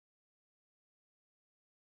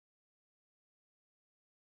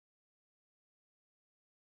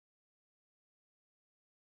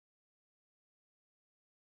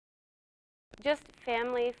just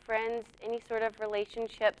family, friends, any sort of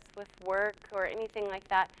relationships with work or anything like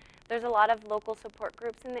that. There's a lot of local support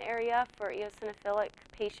groups in the area for eosinophilic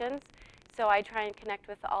patients, so I try and connect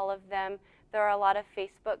with all of them. There are a lot of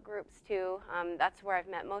Facebook groups too. That's where I've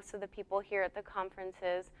met most of the people here at the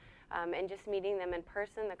conferences, and just meeting them in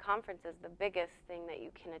person. The conference is the biggest thing that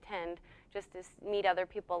you can attend, just to meet other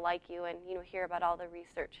people like you and hear about all the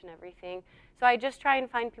research and everything. So I just try and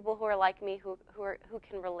find people who are like me, who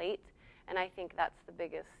can relate, and I think that's the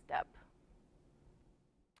biggest step.